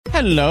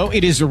Hello,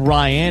 it is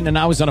Ryan, and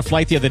I was on a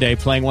flight the other day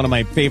playing one of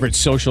my favorite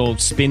social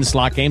spin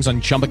slot games on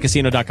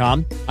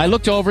ChumbaCasino.com. I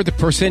looked over at the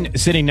person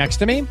sitting next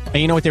to me, and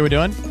you know what they were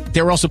doing?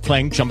 They were also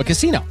playing Chumba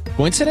Casino.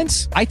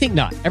 Coincidence? I think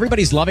not.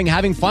 Everybody's loving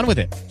having fun with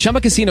it.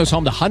 Chumba Casino is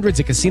home to hundreds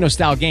of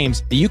casino-style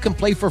games that you can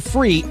play for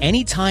free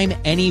anytime,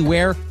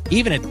 anywhere,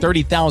 even at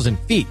 30,000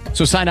 feet.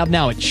 So sign up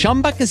now at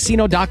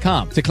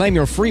ChumbaCasino.com to claim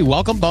your free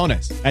welcome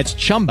bonus. That's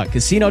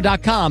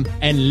ChumbaCasino.com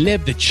and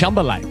live the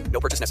Chumba life.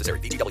 No purchase necessary.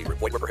 VGW.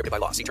 Void where prohibited by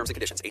law. See terms and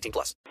conditions. 18+.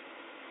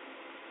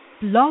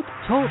 Blog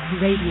Talk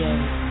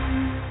Radio.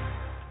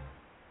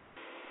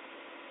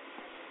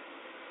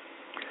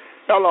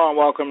 Hello and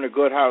welcome to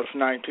Good House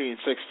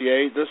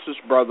 1968. This is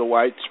Brother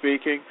White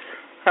speaking.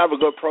 Have a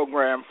good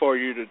program for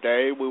you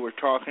today. We were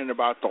talking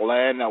about the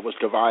land that was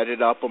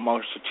divided up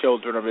amongst the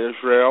children of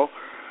Israel.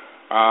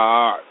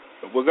 I'm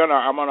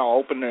gonna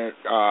open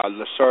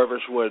the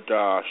service with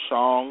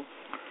song,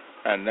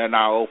 and then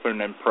I'll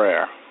open in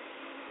prayer.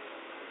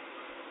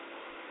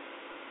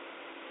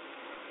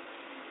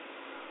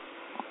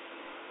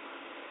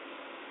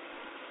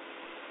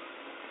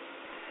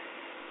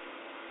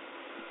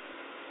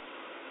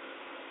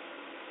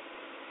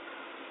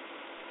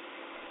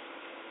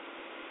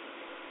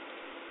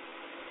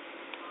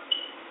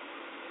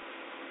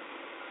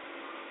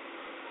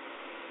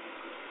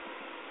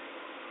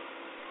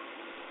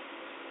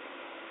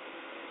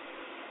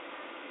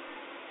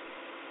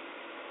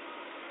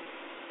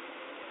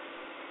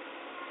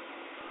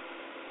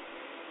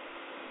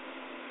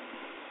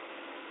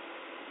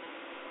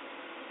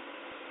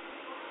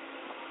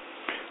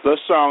 This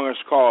song is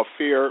called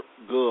Fear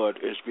Good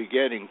is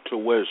Beginning to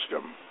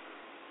Wisdom.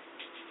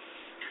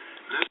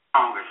 This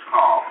song is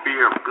called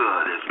Fear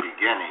Good is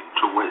Beginning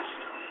to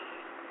Wisdom.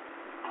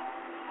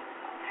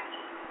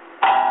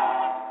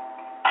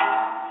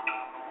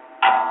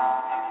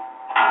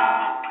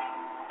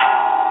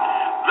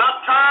 The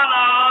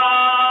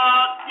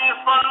Tanakh is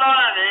for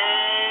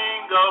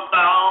learning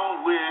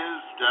about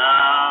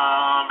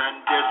wisdom and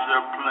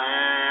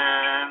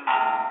discipline.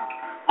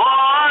 For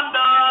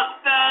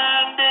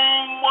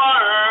understanding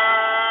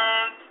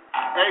words,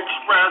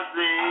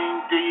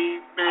 expressing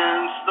deep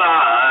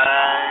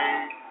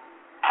inside,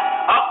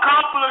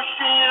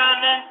 accomplishing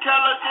an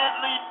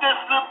intelligently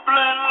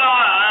disciplined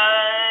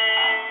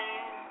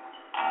life,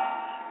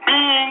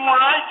 being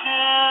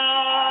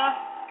righteous,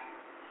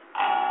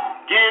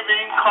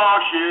 giving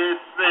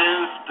cautious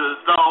sense to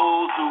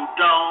those who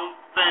don't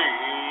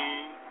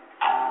think.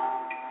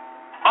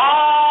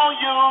 All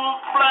youth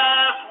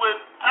blessed with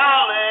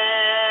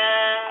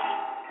talent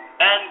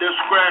and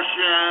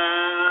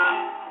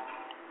discretion.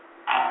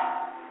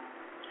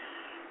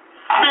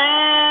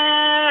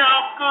 Fear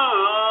of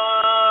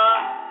good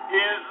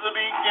is the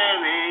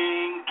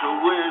beginning to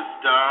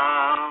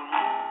wisdom.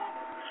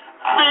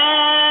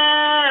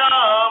 Fear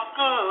of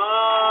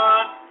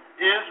good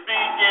is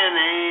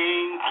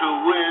beginning to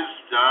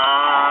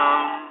wisdom.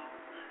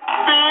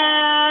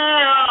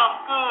 Fear of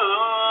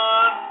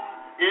good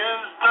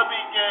is the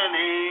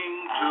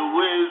beginning to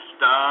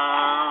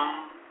wisdom.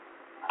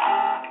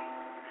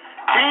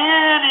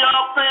 Heed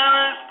your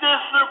parents'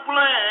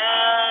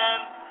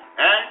 discipline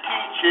and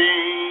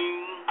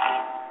teaching.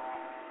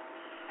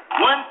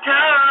 When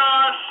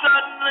terror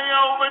suddenly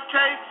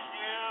overtakes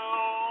you,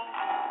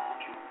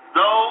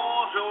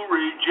 those who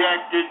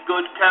rejected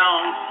good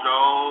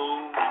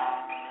counsel,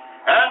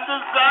 and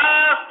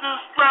disaster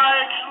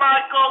strikes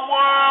like a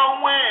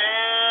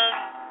whirlwind,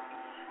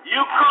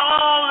 you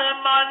call in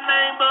my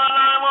name, but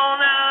I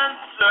won't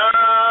answer.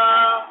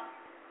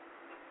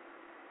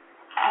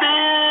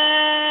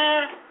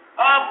 Fear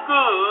of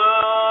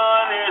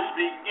good is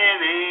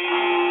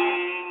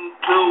beginning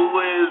to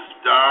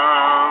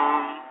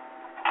wisdom.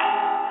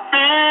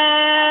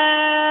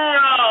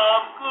 Fear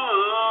of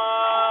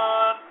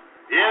good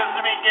is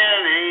the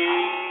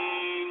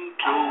beginning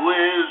to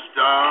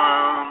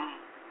wisdom.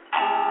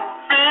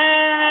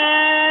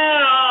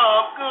 Fear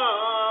of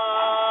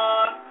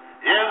good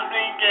is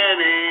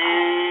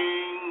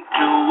beginning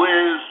to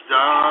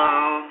wisdom.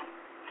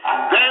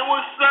 They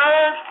will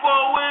search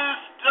for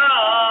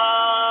wisdom,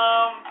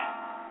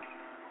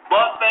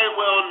 but they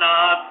will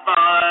not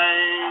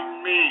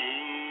find me,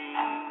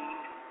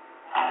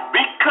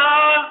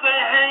 because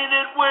they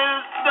hated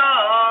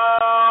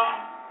wisdom.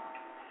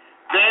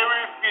 They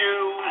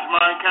refused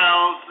my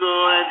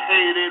counsel and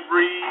hated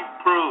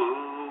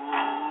reproofs.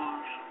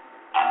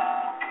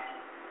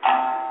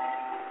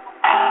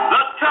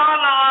 The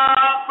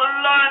Tanakh for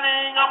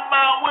learning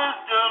about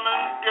wisdom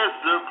and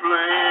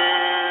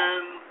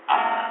discipline,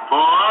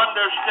 for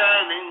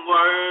understanding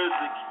words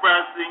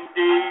expressing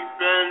deep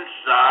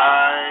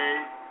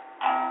insight,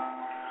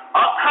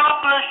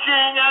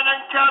 accomplishing an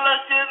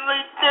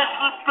intelligently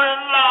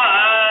disciplined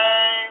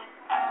life,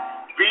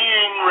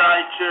 being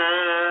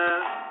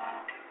righteous,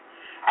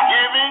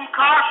 giving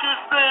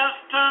cautiousness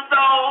to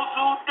those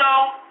who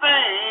don't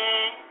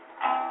think.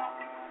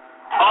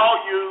 All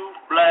you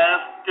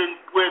blessed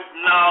with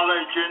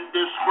knowledge and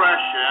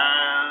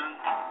discretion.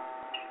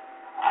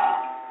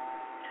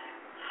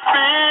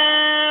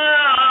 Fear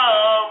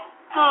of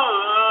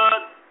good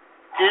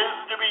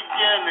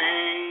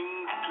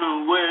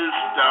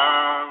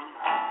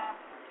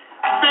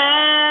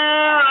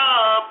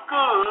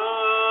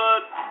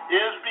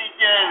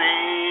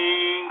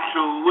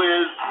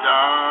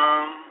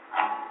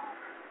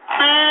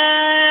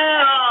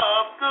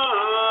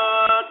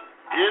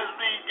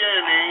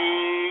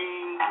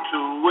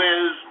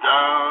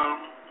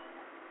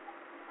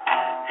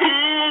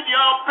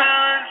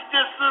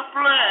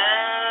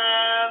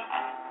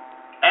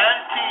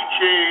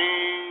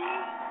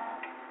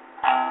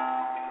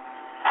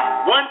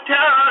when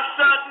terror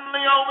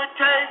suddenly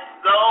overtakes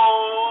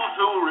those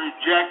who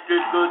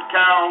rejected good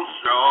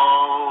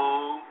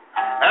counsel,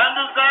 and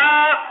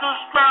disaster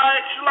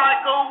strikes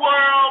like a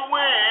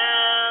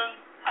whirlwind.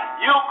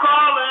 You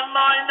call in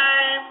my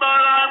name,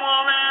 but I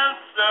won't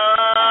answer.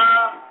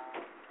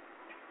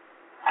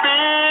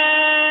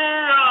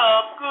 Fear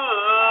of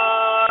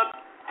good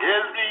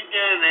is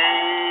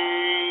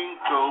beginning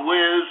to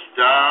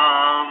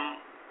wisdom.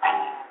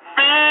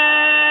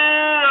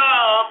 Fear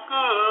of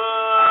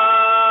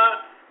good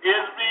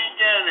is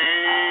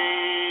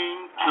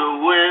beginning to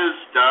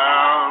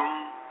wisdom.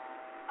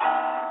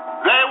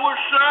 They will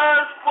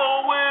search for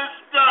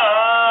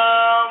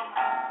wisdom,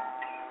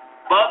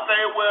 but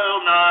they will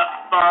not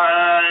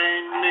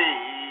find me,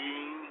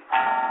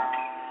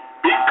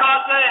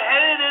 because they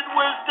hated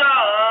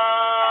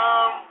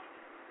wisdom.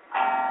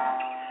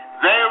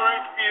 They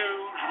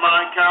refused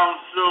my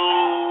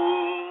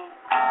counsel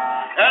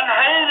and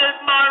hated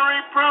my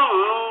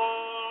reproof.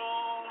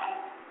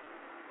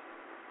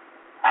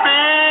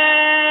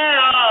 Fear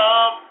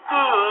of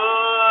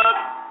good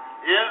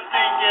is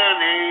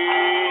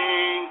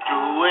beginning to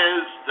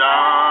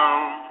wisdom.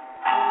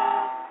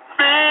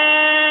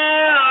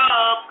 Fear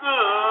of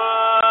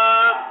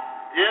good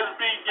is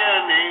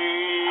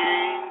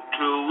beginning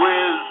to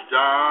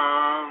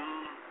wisdom.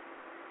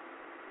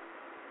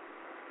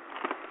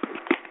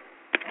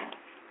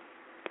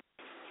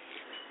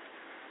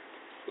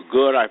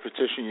 Good, I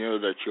petition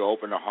you that you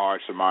open the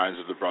hearts and minds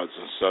of the brothers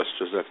and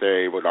sisters, that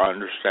they're able to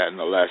understand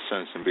the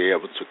lessons and be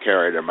able to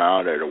carry them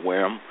out at a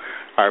whim.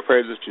 I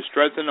pray that you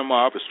strengthen them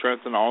up and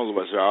strengthen all of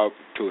us up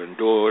to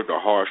endure the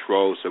harsh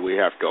roads that we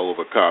have to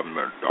overcome,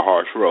 the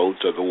harsh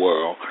roads of the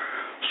world,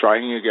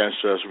 striking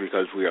against us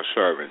because we are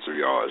servants of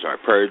yours. I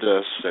pray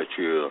this, that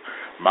you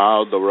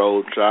mild the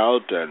roads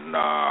out and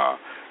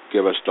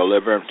give us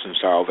deliverance and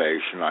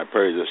salvation. I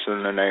pray this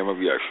in the name of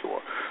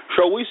Yeshua.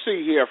 So we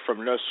see here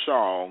from this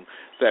song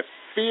that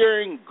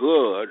fearing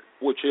good,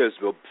 which is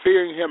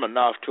fearing him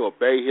enough to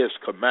obey his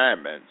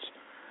commandments,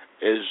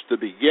 is the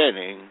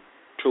beginning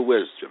to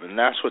wisdom. And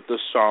that's what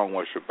this song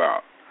was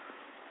about.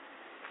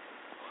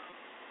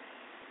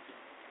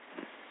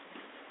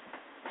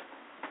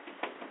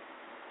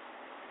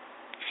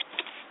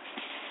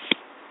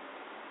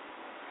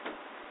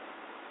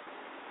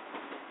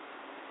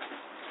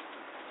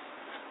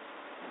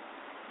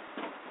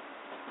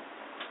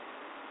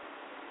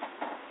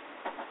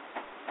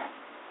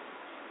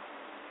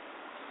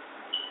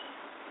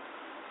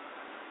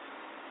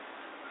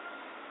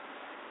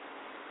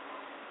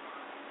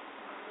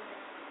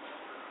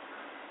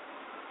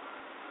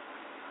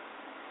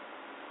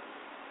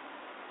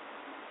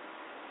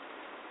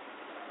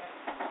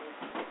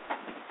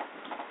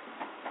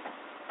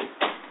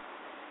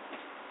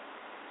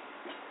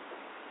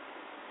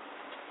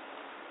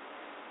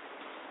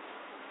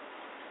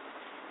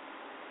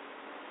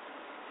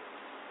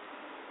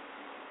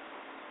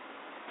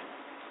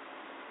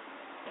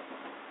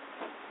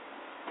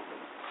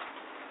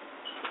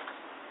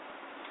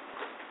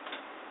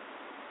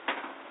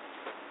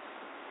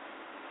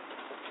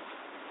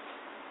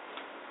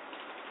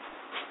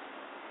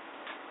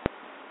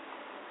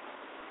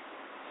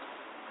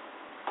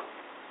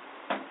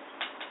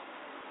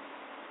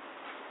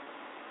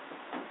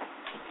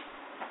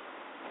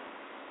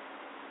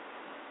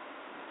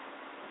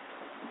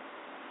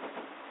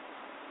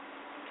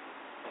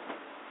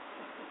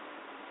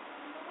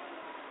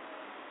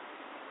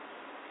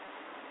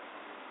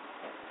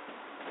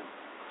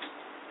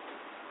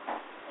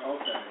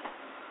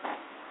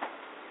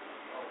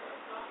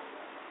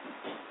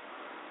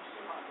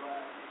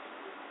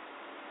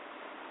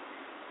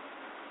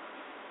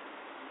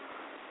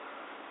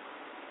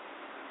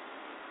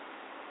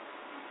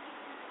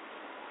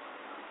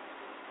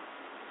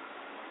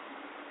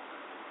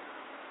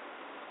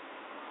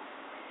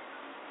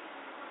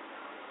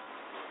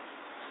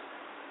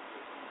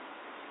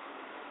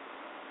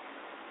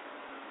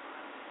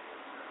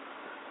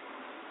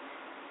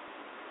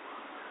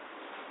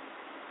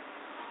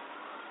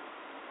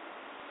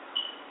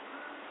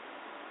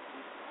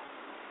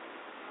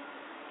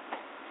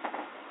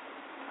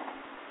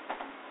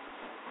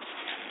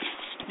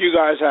 You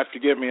guys have to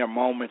give me a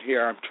moment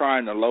here. I'm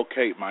trying to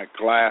locate my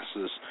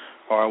glasses,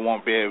 or I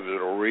won't be able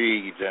to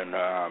read and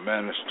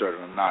minister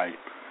tonight.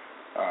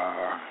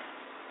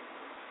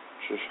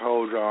 Just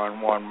hold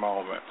on one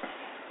moment.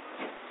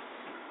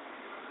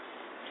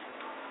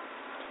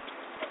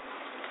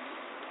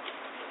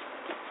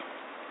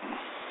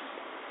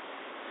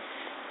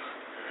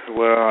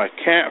 Well, I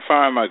can't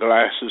find my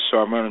glasses, so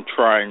I'm going to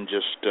try and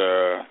just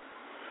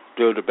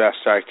do the best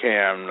I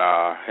can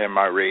in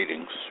my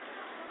readings.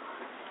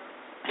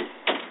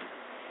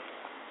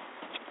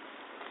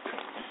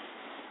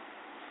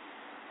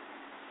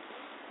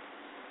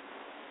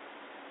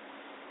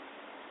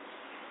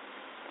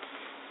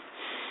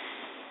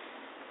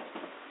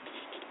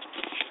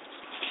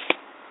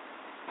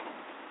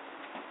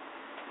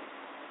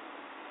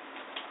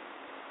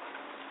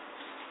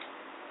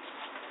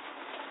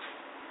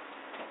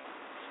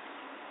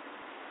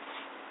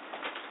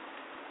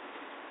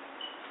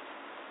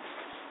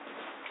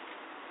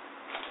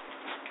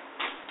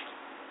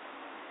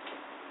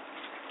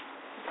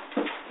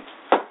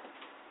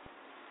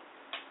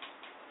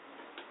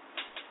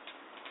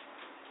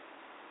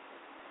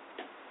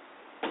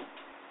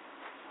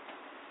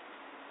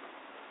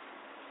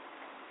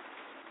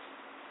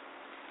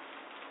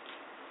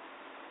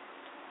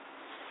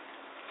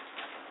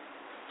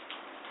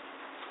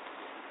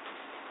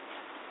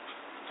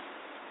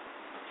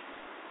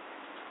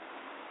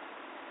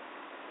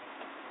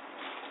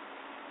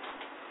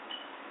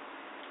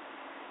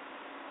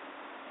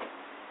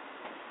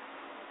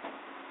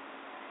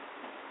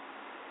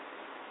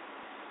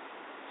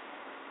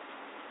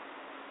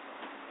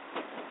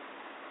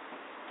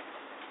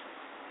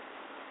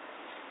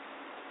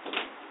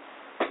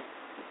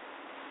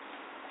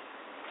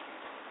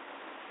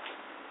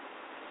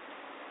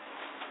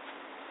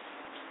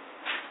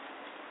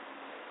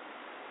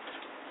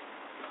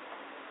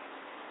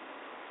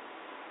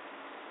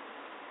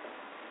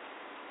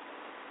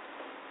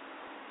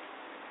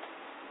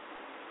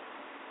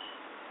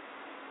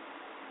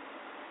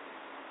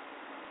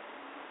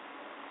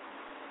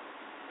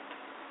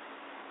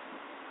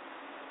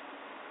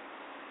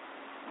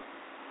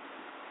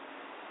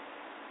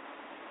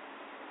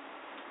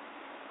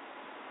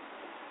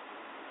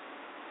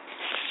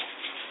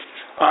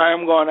 I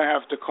am going to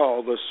have to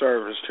call the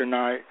service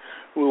tonight.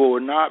 We will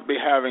not be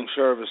having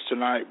service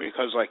tonight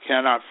because I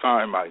cannot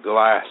find my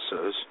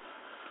glasses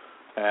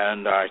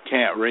and I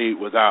can't read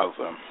without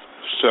them.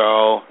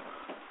 So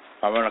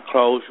I'm going to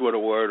close with a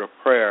word of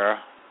prayer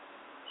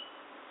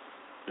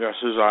just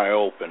as I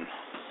open.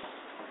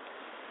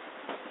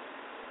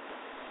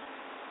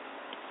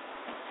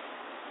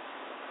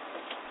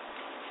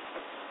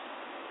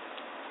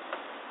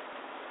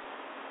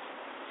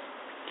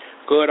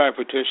 Good, I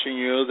petition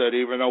you that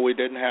even though we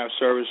didn't have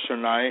service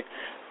tonight,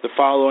 the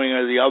following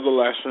are the other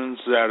lessons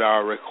that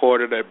are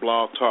recorded at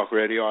Blog Talk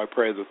Radio. I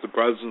pray that the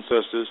brothers and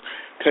sisters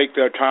take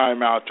their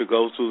time out to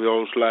go through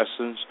those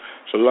lessons,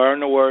 to learn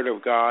the Word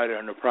of God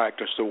and to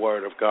practice the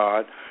Word of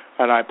God.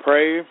 And I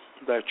pray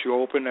that you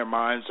open their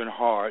minds and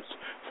hearts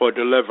for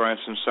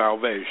deliverance and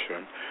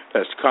salvation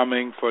that's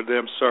coming for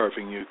them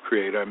serving you,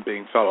 Creator, and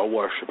being fellow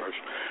worshipers.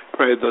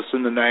 Pray this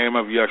in the name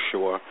of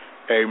Yeshua.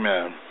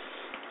 Amen.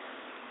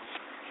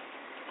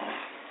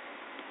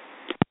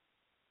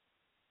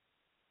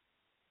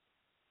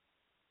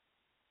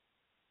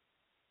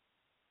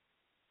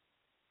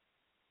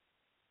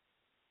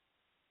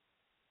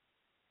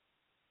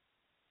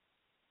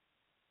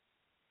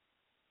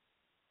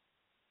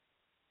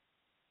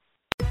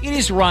 It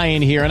is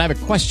Ryan here, and I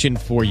have a question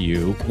for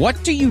you.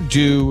 What do you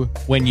do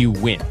when you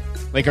win?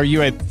 Like, are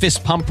you a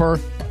fist pumper,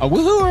 a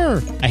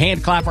woo-hooer, a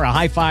hand clapper, a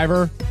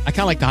high-fiver? I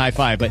kind of like the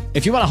high-five, but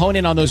if you want to hone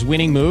in on those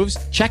winning moves,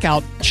 check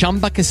out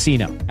Chumba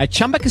Casino. At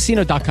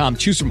ChumbaCasino.com,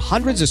 choose from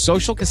hundreds of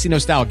social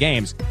casino-style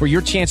games for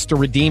your chance to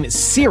redeem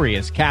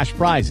serious cash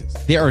prizes.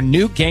 There are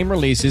new game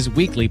releases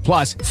weekly,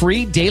 plus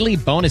free daily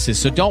bonuses,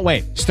 so don't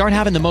wait. Start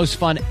having the most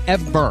fun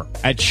ever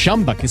at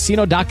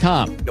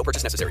ChumbaCasino.com. No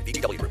purchase necessary.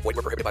 VGW Group. Void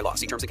where prohibited by law.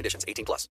 See terms and conditions. 18+.